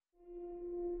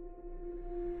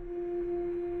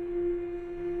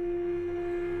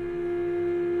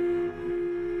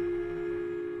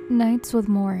Nights with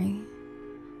Maury.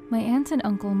 My aunt and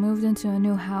uncle moved into a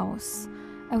new house.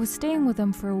 I was staying with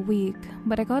them for a week,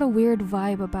 but I got a weird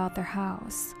vibe about their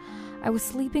house. I was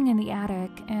sleeping in the attic,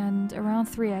 and around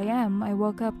 3 a.m., I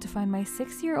woke up to find my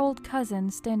 6-year-old cousin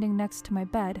standing next to my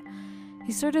bed.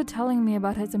 He started telling me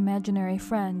about his imaginary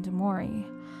friend, Maury.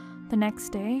 The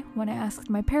next day, when I asked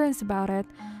my parents about it,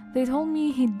 they told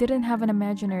me he didn't have an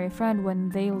imaginary friend when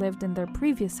they lived in their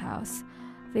previous house.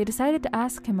 They decided to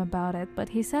ask him about it, but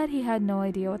he said he had no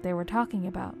idea what they were talking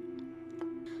about.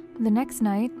 The next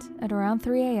night, at around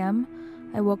 3 a.m.,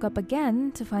 I woke up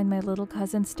again to find my little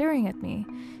cousin staring at me.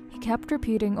 He kept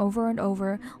repeating over and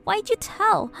over, "Why'd you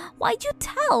tell? Why'd you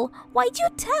tell? Why'd you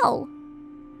tell?"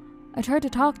 I tried to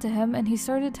talk to him, and he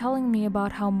started telling me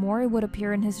about how Maury would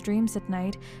appear in his dreams at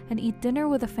night and eat dinner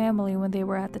with the family when they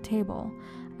were at the table.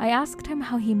 I asked him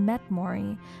how he met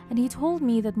Maury, and he told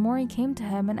me that Maury came to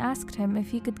him and asked him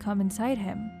if he could come inside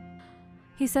him.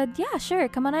 He said, "Yeah, sure,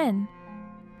 come on in."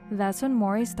 That's when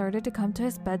Maury started to come to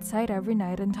his bedside every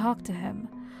night and talk to him.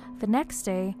 The next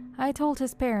day, I told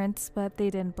his parents, but they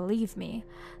didn't believe me.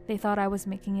 They thought I was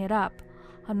making it up.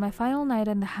 On my final night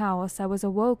in the house, I was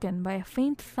awoken by a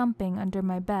faint thumping under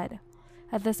my bed.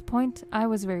 At this point, I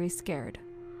was very scared.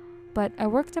 But I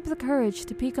worked up the courage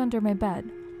to peek under my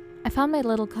bed. I found my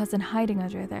little cousin hiding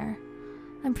under there.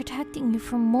 "I'm protecting you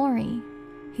from Maury,"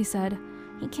 he said.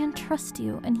 "He can't trust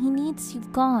you, and he needs you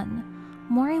gone.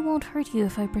 Maury won't hurt you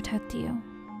if I protect you."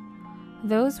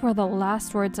 Those were the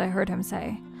last words I heard him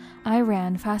say. I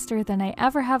ran faster than I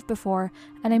ever have before,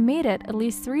 and I made it at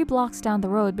least 3 blocks down the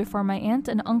road before my aunt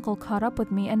and uncle caught up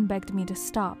with me and begged me to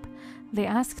stop. They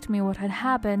asked me what had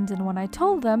happened, and when I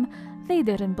told them, they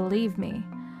didn't believe me.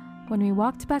 When we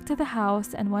walked back to the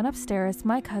house and went upstairs,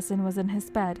 my cousin was in his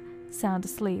bed, sound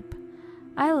asleep.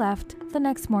 I left the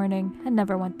next morning and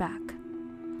never went back.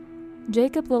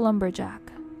 Jacob the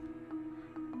Lumberjack.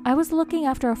 I was looking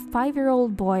after a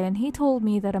 5-year-old boy, and he told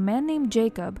me that a man named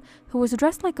Jacob, who was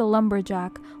dressed like a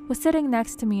lumberjack, was sitting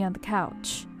next to me on the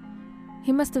couch.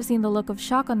 He must have seen the look of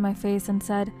shock on my face and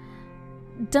said,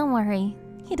 "Don't worry,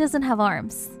 he doesn't have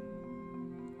arms."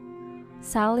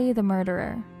 Sally the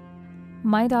Murderer.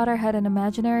 My daughter had an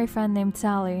imaginary friend named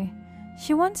Sally.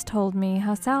 She once told me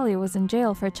how Sally was in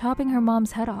jail for chopping her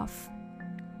mom's head off.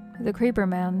 The Creeper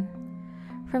Man.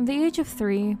 From the age of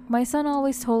 3, my son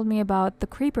always told me about the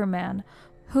Creeper Man,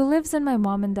 who lives in my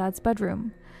mom and dad's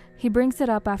bedroom. He brings it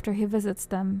up after he visits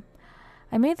them.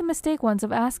 I made the mistake once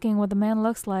of asking what the man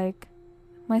looks like.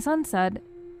 My son said,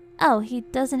 "Oh, he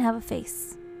doesn't have a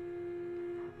face."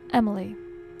 Emily.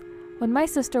 When my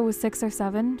sister was 6 or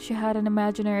 7, she had an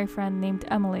imaginary friend named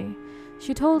Emily.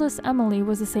 She told us Emily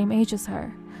was the same age as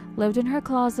her, lived in her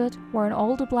closet, wore an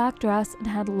old black dress, and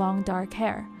had long dark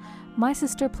hair. My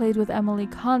sister played with Emily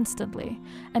constantly,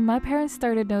 and my parents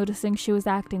started noticing she was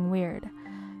acting weird.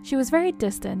 She was very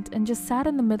distant and just sat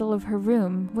in the middle of her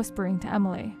room, whispering to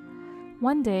Emily.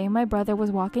 One day, my brother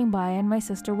was walking by and my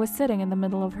sister was sitting in the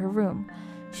middle of her room.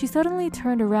 She suddenly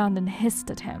turned around and hissed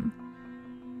at him.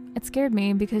 It scared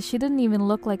me because she didn't even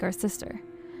look like our sister.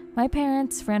 My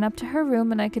parents ran up to her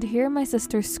room and I could hear my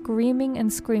sister screaming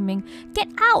and screaming, "Get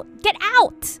out! Get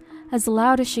out!" as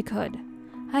loud as she could.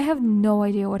 I have no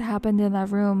idea what happened in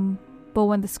that room, but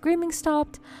when the screaming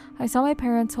stopped, I saw my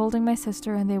parents holding my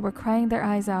sister and they were crying their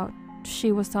eyes out.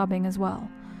 She was sobbing as well.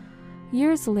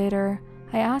 Years later,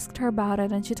 I asked her about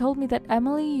it and she told me that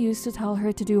Emily used to tell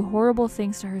her to do horrible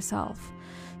things to herself.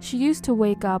 She used to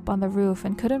wake up on the roof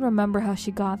and couldn't remember how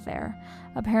she got there.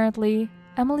 Apparently,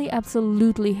 Emily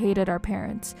absolutely hated our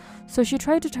parents, so she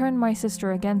tried to turn my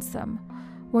sister against them.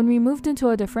 When we moved into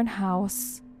a different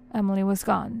house, Emily was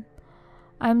gone.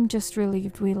 I'm just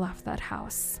relieved we left that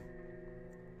house.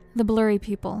 The Blurry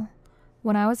People.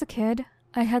 When I was a kid,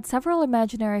 I had several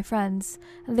imaginary friends,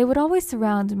 and they would always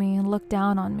surround me and look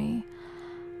down on me.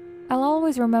 I'll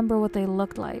always remember what they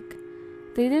looked like.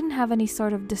 They didn't have any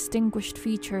sort of distinguished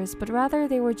features, but rather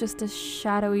they were just a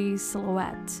shadowy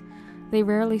silhouette. They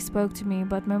rarely spoke to me,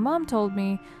 but my mom told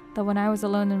me that when I was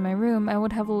alone in my room, I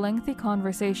would have lengthy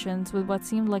conversations with what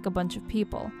seemed like a bunch of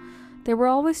people. They were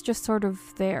always just sort of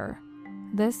there.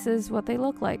 This is what they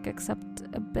look like, except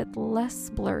a bit less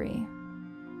blurry.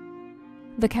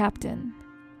 The Captain.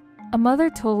 A mother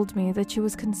told me that she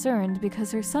was concerned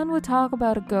because her son would talk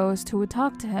about a ghost who would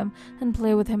talk to him and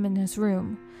play with him in his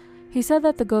room. He said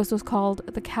that the ghost was called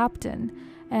the Captain,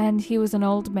 and he was an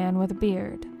old man with a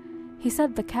beard. He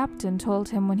said the Captain told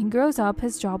him when he grows up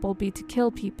his job will be to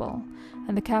kill people,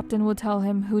 and the Captain would tell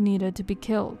him who needed to be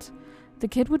killed. The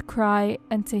kid would cry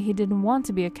and say he didn't want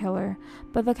to be a killer,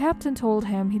 but the Captain told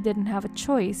him he didn't have a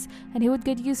choice and he would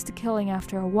get used to killing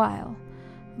after a while.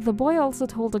 The boy also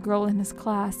told a girl in his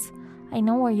class, "I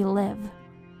know where you live,"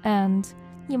 and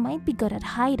 "You might be good at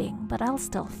hiding, but I'll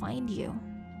still find you."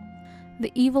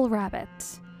 The evil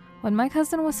rabbit. When my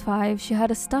cousin was 5, she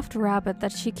had a stuffed rabbit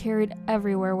that she carried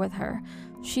everywhere with her.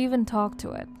 She even talked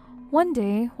to it. One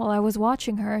day, while I was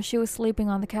watching her, she was sleeping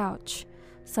on the couch.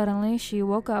 Suddenly, she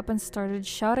woke up and started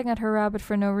shouting at her rabbit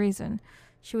for no reason.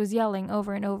 She was yelling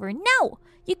over and over, "No!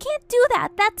 You can't do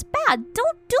that! That's bad!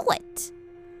 Don't do it!"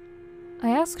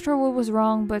 I asked her what was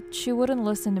wrong, but she wouldn't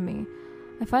listen to me.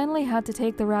 I finally had to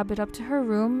take the rabbit up to her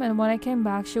room, and when I came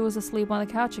back, she was asleep on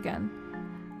the couch again.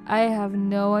 I have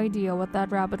no idea what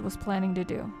that rabbit was planning to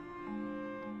do.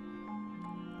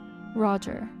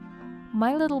 Roger.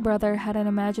 My little brother had an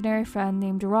imaginary friend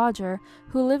named Roger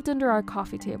who lived under our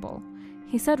coffee table.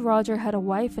 He said Roger had a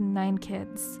wife and 9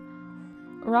 kids.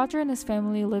 Roger and his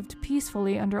family lived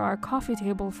peacefully under our coffee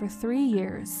table for 3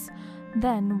 years.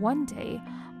 Then, one day,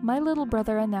 my little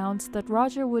brother announced that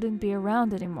Roger wouldn't be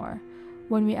around anymore.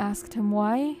 When we asked him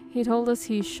why, he told us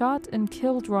he shot and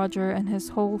killed Roger and his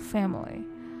whole family.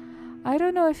 I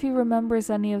don't know if he remembers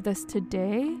any of this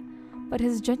today, but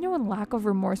his genuine lack of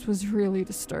remorse was really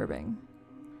disturbing.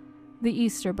 The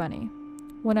Easter Bunny.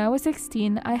 When I was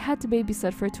 16, I had to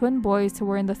babysit for twin boys who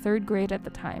were in the 3rd grade at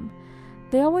the time.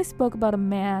 They always spoke about a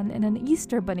man in an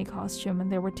Easter Bunny costume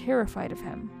and they were terrified of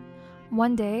him.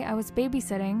 One day, I was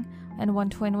babysitting and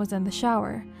one twin was in the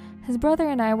shower. His brother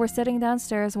and I were sitting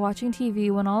downstairs watching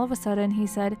TV when all of a sudden he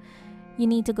said, "You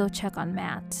need to go check on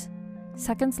Matt."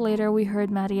 Seconds later, we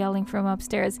heard Matt yelling from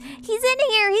upstairs, "He's in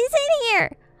here! He's in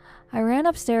here!" I ran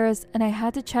upstairs and I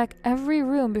had to check every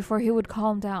room before he would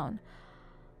calm down.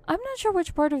 I'm not sure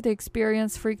which part of the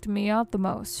experience freaked me out the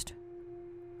most.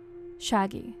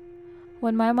 Shaggy.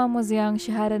 When my mom was young,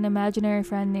 she had an imaginary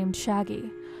friend named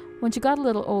Shaggy. When she got a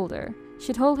little older,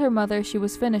 she told her mother she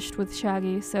was finished with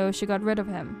Shaggy, so she got rid of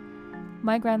him.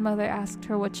 My grandmother asked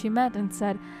her what she meant and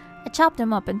said, "I chopped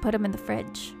him up and put him in the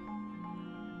fridge."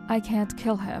 I can't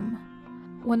kill him.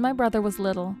 When my brother was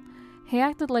little, he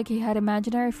acted like he had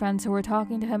imaginary friends who were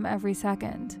talking to him every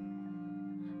second.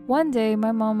 One day,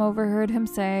 my mom overheard him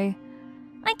say,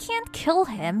 "I can't kill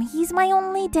him, he's my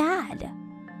only dad."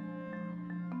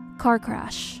 Car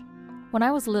crash. When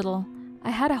I was little, I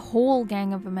had a whole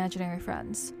gang of imaginary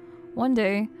friends. One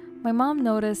day, my mom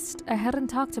noticed I hadn't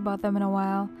talked about them in a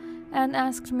while and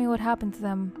asked me what happened to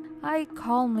them. I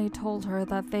calmly told her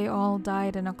that they all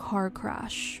died in a car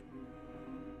crash.